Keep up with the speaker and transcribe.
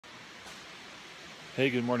Hey,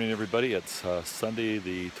 good morning everybody. It's Sunday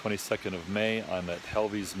the 22nd of May. I'm at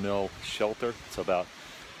Helvey's Mill Shelter. It's about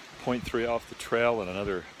 0.3 off the trail and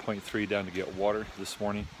another 0.3 down to get water this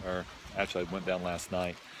morning. Or actually I went down last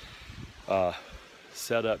night.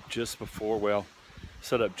 Set up just before,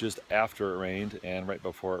 set up just after it rained and right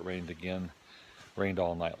before it rained again. Rained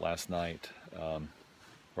all night last night.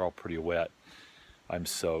 We're all pretty wet. I'm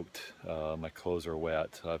soaked. My clothes are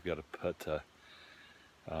wet. I've got to put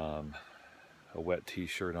a wet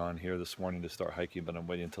t-shirt on here this morning to start hiking, but I'm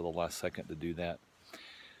waiting until the last second to do that.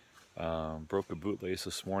 Broke a bootlace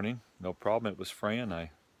this morning, no problem. It was fraying.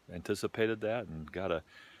 I anticipated that and got a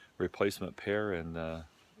replacement pair in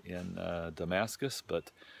Damascus, but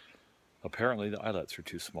apparently the eyelets are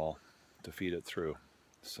too small to feed it through.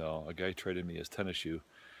 So a guy traded me his tennis shoe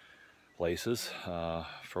laces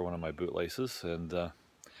for one of my bootlaces, and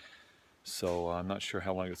so I'm not sure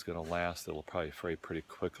how long it's going to last. It'll probably fray pretty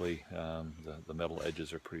quickly. The metal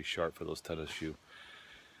edges are pretty sharp for those tennis shoe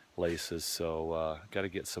laces, so got to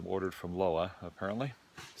get some ordered from Loa apparently.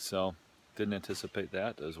 So didn't anticipate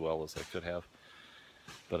that as well as I could have,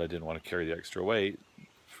 but I didn't want to carry the extra weight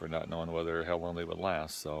for not knowing how long they would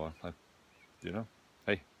last. So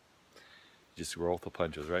hey, just roll with the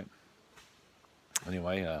punches, right?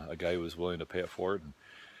 Anyway, a guy who was willing to pay it forward and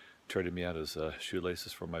traded me out his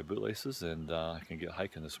shoelaces for my bootlaces, and I can get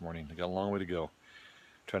hiking this morning. I got a long way to go.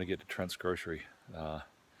 Trying to get to Trent's Grocery.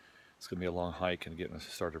 It's going to be a long hike, and getting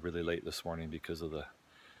started really late this morning because of the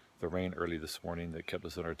rain early this morning that kept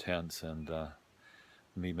us in our tents, and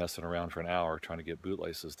me messing around for an hour trying to get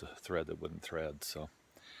bootlaces to thread that wouldn't thread. So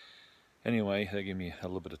anyway, that gave me a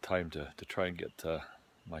little bit of time to try and get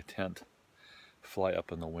my tent fly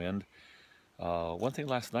up in the wind. One thing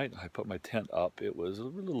last night, I put my tent up. It was a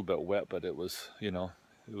little bit wet, but it was, it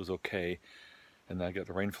was okay. And then I got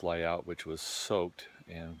the rain fly out, which was soaked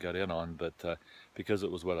and got in on, but because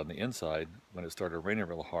it was wet on the inside, when it started raining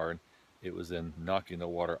real hard, it was then knocking the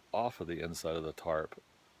water off of the inside of the tarp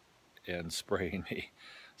and spraying me.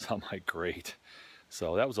 So I'm like, great.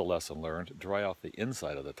 So that was a lesson learned. Dry off the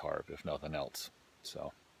inside of the tarp, if nothing else.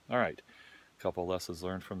 So, all right. A couple lessons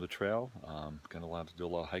learned from the trail. Going to do a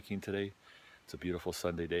lot of hiking today. It's a beautiful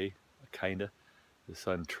Sunday day, kinda. The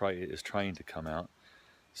sun is trying to come out.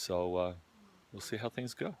 So we'll see how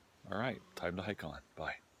things go. All right, time to hike on.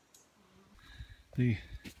 Bye. The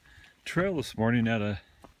trail this morning at a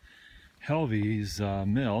Helvey's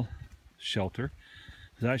Mill Shelter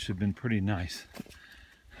has actually been pretty nice.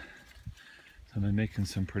 So I've been making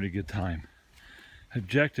some pretty good time.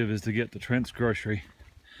 Objective is to get to Trent's Grocery.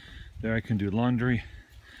 There I can do laundry,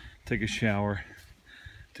 take a shower,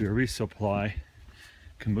 do a resupply,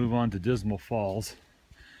 can move on to Dismal Falls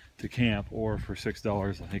to camp, or for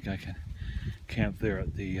 $6 I think I can camp there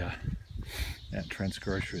at the at Trent's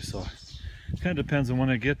Grocery. So it kind of depends on when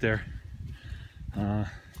I get there.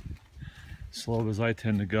 Slow as I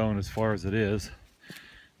tend to go and as far as it is,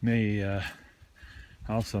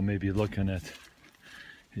 also may be looking at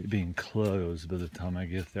it being closed by the time I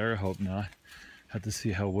get there. I hope not. Have to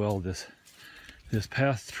see how well this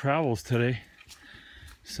path travels today.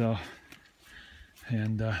 So,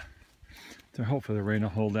 and they're hopefully the rain will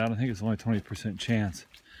hold out. I think it's only 20% chance.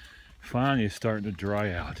 Finally it's starting to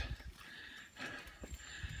dry out.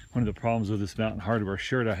 One of the problems with this mountain hardware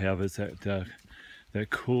shirt I have is that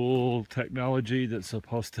cool technology that's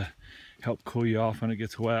supposed to help cool you off when it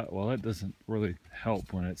gets wet. Well, that doesn't really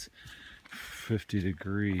help when it's 50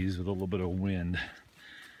 degrees with a little bit of wind.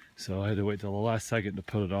 So I had to wait till the last second to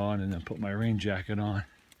put it on and then put my rain jacket on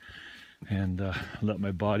and let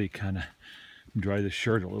my body kind of dry the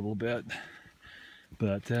shirt a little bit.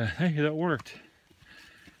 But hey, that worked.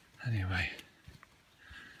 Anyway,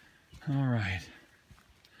 all right.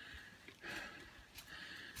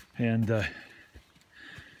 And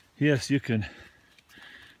yes, you can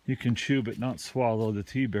chew but not swallow the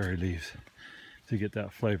tea berry leaves to get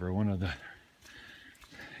that flavor. One of the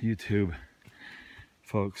YouTube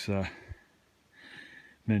folks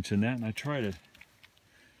mentioned that, and I tried it.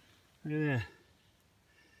 Look at that.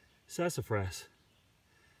 Sassafras.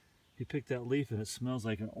 You pick that leaf and it smells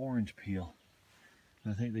like an orange peel.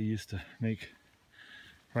 And I think they used to make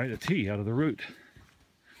a tea out of the root.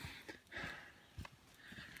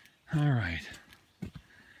 All right.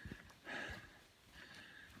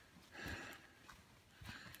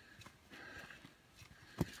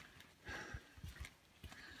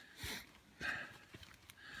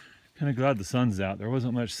 Kind of glad the sun's out. There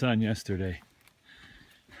wasn't much sun yesterday.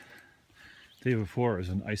 The day before it was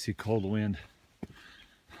an icy cold wind.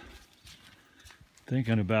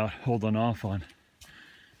 Thinking about holding off on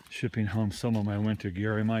shipping home some of my winter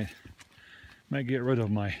gear. I might get rid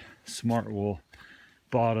of my Smart Wool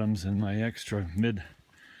bottoms and my extra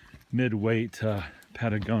mid-weight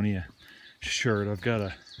Patagonia shirt. I've got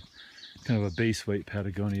a kind of a base weight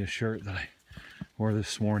Patagonia shirt that I wore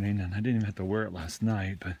this morning, and I didn't even have to wear it last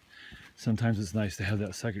night, but sometimes it's nice to have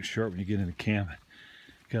that second shirt when you get into camp.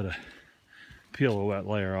 Gotta peel a wet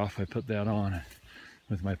layer off. I put that on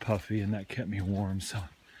with my puffy, and that kept me warm, so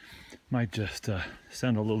might just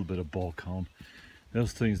send a little bit of bulk home.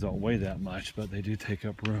 Those things don't weigh that much, but they do take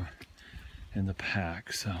up room in the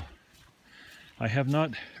pack. So I have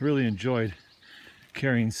not really enjoyed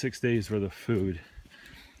carrying 6 days worth of food,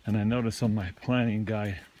 and I notice on my planning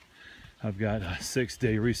guide I've got a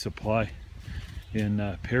 6-day resupply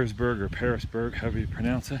in Pearsburg or Parisburg, however you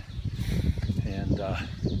pronounce it, and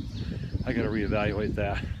I got to reevaluate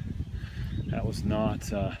that. That was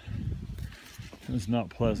not it was not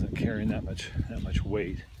pleasant carrying that much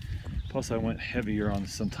weight. Plus I went heavier on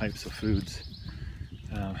some types of foods.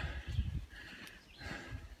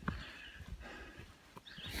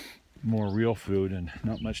 More real food and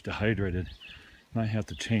not much dehydrated. Might have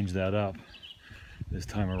to change that up this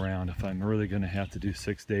time around. If I'm really going to have to do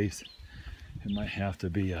 6 days, it might have to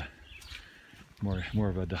be a more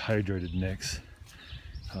of a dehydrated mix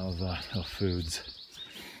of foods.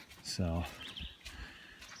 So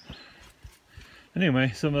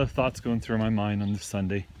anyway, some of the thoughts going through my mind on this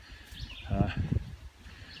Sunday.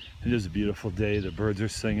 It is a beautiful day. The birds are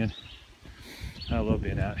singing. I love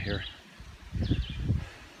being out here.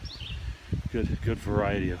 Good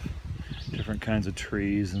variety of different kinds of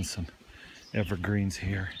trees and some evergreens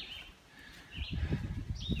here.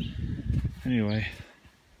 Anyway,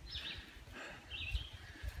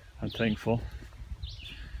 I'm thankful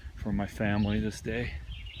for my family this day.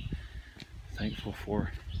 Thankful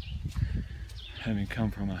for having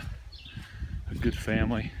come from a good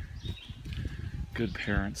family, good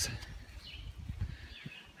parents.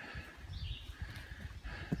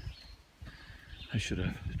 I should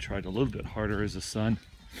have tried a little bit harder as a son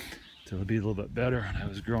to be a little bit better when I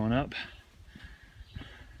was growing up.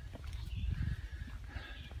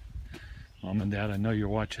 Mom and Dad, I know you're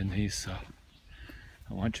watching these, so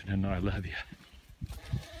I want you to know I love you.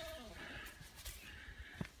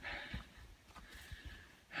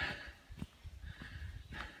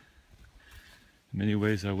 In many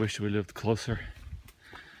ways, I wish we lived closer,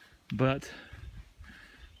 but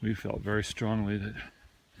we felt very strongly that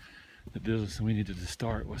the business we needed to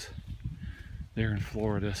start was there in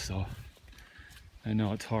Florida, so I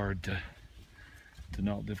know it's hard to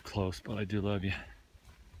not live close, but I do love you.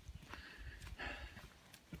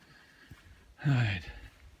 Alright,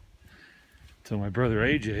 so my brother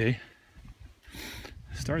AJ,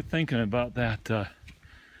 start thinking about that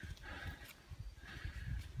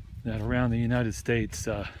around the United States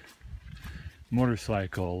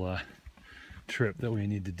motorcycle trip that we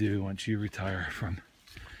need to do once you retire from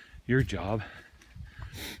your job.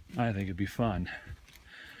 I think it'd be fun.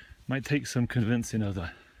 Might take some convincing of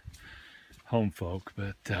the home folk,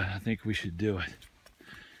 but I think we should do it.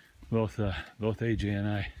 Both AJ and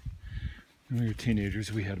I, when we were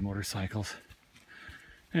teenagers, we had motorcycles,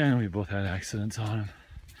 and we both had accidents on them,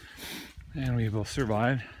 and we both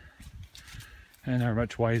survived, and are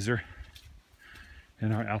much wiser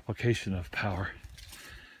in our application of power.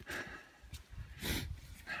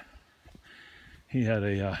 He had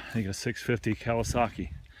I think a 650 Kawasaki.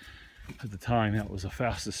 At the time, that was the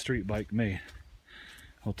fastest street bike made.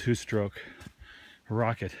 A two-stroke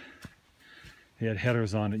rocket. He had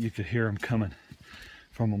headers on it. You could hear him coming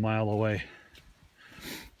from a mile away.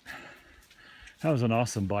 That was an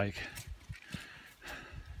awesome bike.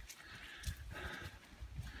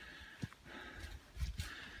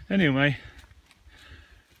 Anyway,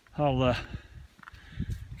 I'll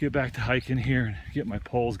get back to hiking here and get my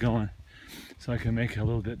poles going so I can make a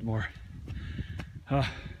little bit more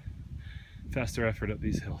faster effort up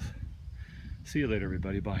these hills. See you later,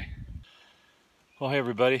 everybody. Bye. Well, hey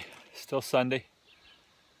everybody, still Sunday,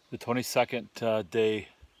 the 22nd day.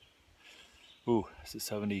 Ooh, is it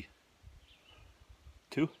 72?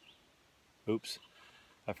 Oops,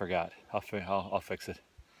 I forgot. I'll fix it.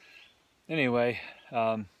 Anyway,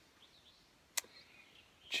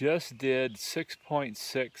 just did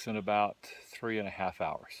 6.6 in about 3.5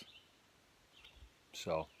 hours.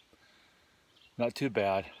 So, not too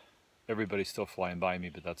bad. Everybody's still flying by me,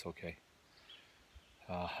 but that's okay.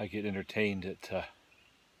 I get entertained at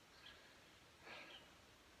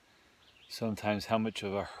sometimes how much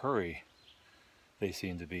of a hurry they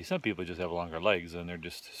seem to be. Some people just have longer legs and they're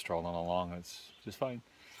just strolling along. It's just fine.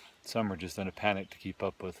 Some are just in a panic to keep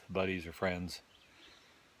up with buddies or friends.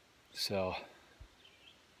 So,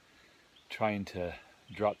 trying to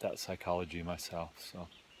drop that psychology myself. So,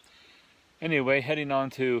 Anyway, heading on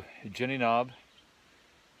to Jenny Knob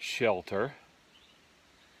Shelter,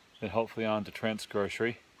 and hopefully on to Trent's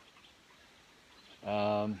Grocery.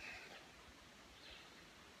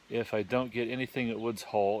 If I don't get anything at Woods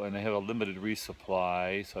Hole, and I have a limited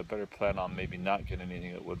resupply, so I better plan on maybe not getting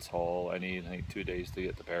anything at Woods Hole. I need, I think, 2 days to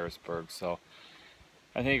get to Harrisburg, so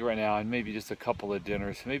I think right now, and maybe just a couple of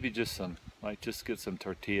dinners, maybe just some, like just get some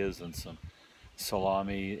tortillas and some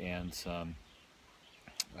salami and some,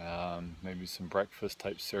 maybe some breakfast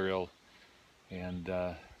type cereal and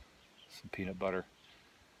some peanut butter.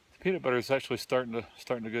 The peanut butter is actually starting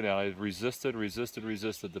to go down. I've resisted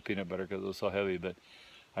the peanut butter because it was so heavy, but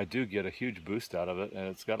I do get a huge boost out of it, and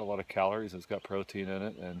it's got a lot of calories, it's got protein in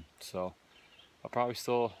it, and so I'll probably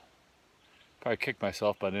kick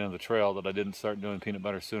myself by the end of the trail that I didn't start doing peanut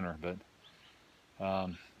butter sooner, but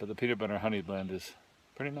the peanut butter honey blend is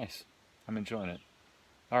pretty nice. I'm enjoying it.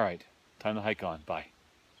 All right, time to hike on. Bye.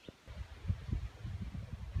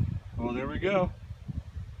 Well, there we go.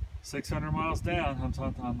 600 miles down.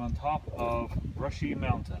 I'm on top of Brushy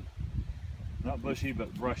Mountain. Not bushy,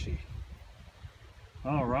 but brushy.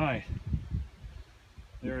 All right,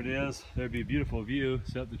 there it is. There'd be a beautiful view,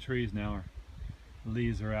 except the trees now the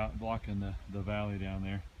leaves are out blocking the valley down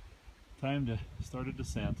there. Time to start a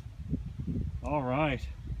descent. All right,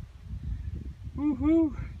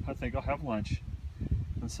 woohoo! I think I'll have lunch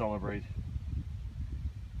and celebrate.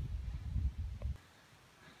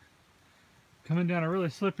 Coming down a really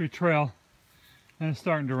slippery trail, and it's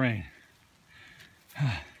starting to rain.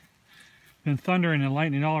 Been thundering and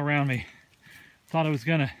lightning all around me. Thought I was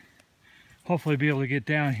gonna hopefully be able to get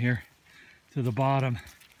down here to the bottom.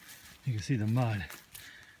 You can see the mud.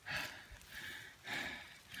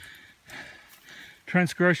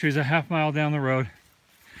 Trent's Grocery is a half mile down the road.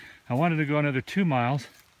 I wanted to go another 2 miles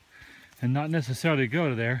and not necessarily go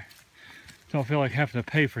to there. Don't feel like having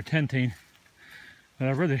to pay for tenting, but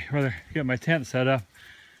I'd really rather get my tent set up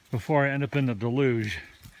before I end up in the deluge.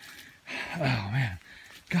 Oh man,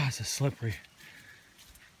 God, this is slippery.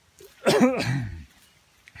 It's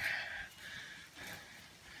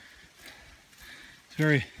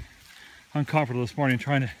very uncomfortable this morning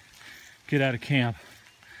trying to get out of camp.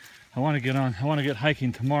 I want to get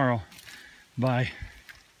hiking tomorrow by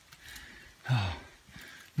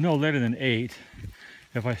no later than 8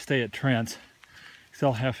 if I stay at Trent's, because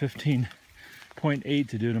I'll have 15.8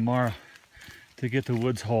 to do tomorrow to get to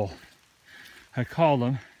Woods Hole. I called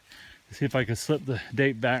them to see if I could slip the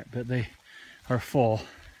date back, but they are full.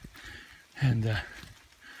 And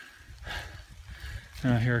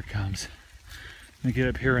now here it comes. Let me get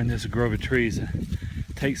up here in this grove of trees and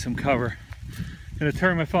take some cover. Gonna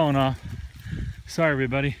turn my phone off. Sorry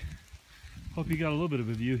everybody. Hope you got a little bit of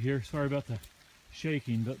a view here. Sorry about the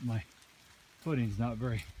shaking, but my footing's not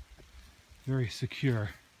very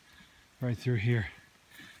secure right through here.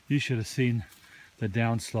 You should have seen the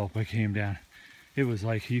downslope I came down. It was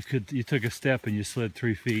like you took a step and you slid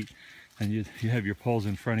 3 feet, and you have your poles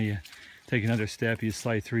in front of you. Take another step, you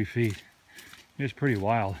slide 3 feet. It was pretty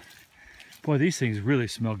wild. Boy, these things really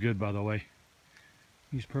smell good, by the way.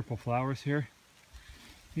 These purple flowers here.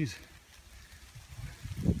 These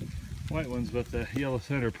white ones, but the yellow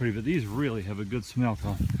center are pretty, but these really have a good smell to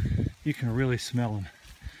them. You can really smell them.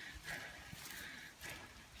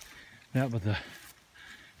 That with the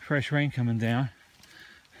fresh rain coming down.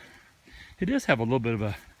 It does have a little bit of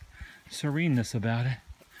a sereneness about it.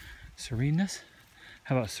 Sereneness?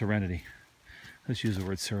 How about serenity? Let's use the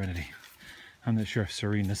word serenity. I'm not sure if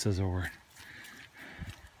sereneness is a word.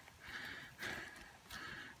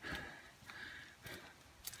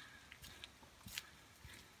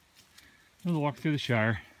 We'll walk through the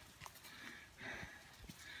Shire.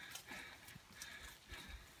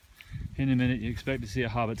 In a minute, you expect to see a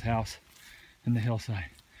hobbit's house in the hillside.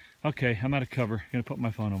 Okay, I'm out of cover. Gonna put my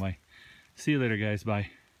phone away. See you later, guys. Bye.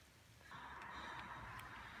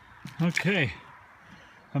 Okay,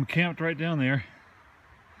 I'm camped right down there.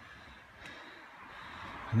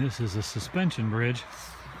 And this is a suspension bridge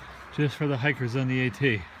just for the hikers on the AT.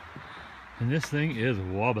 And this thing is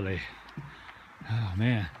wobbly. Oh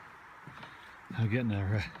man. I'm getting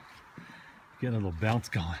a little bounce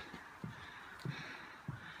going.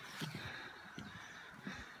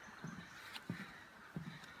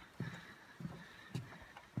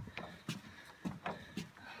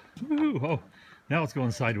 Woo! Oh, now it's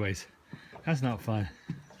going sideways. That's not fun.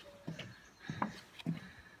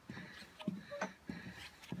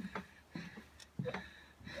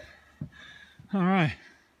 All right.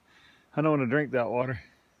 I don't want to drink that water,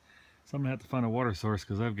 so I'm gonna have to find a water source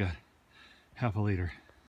because I've got half a liter.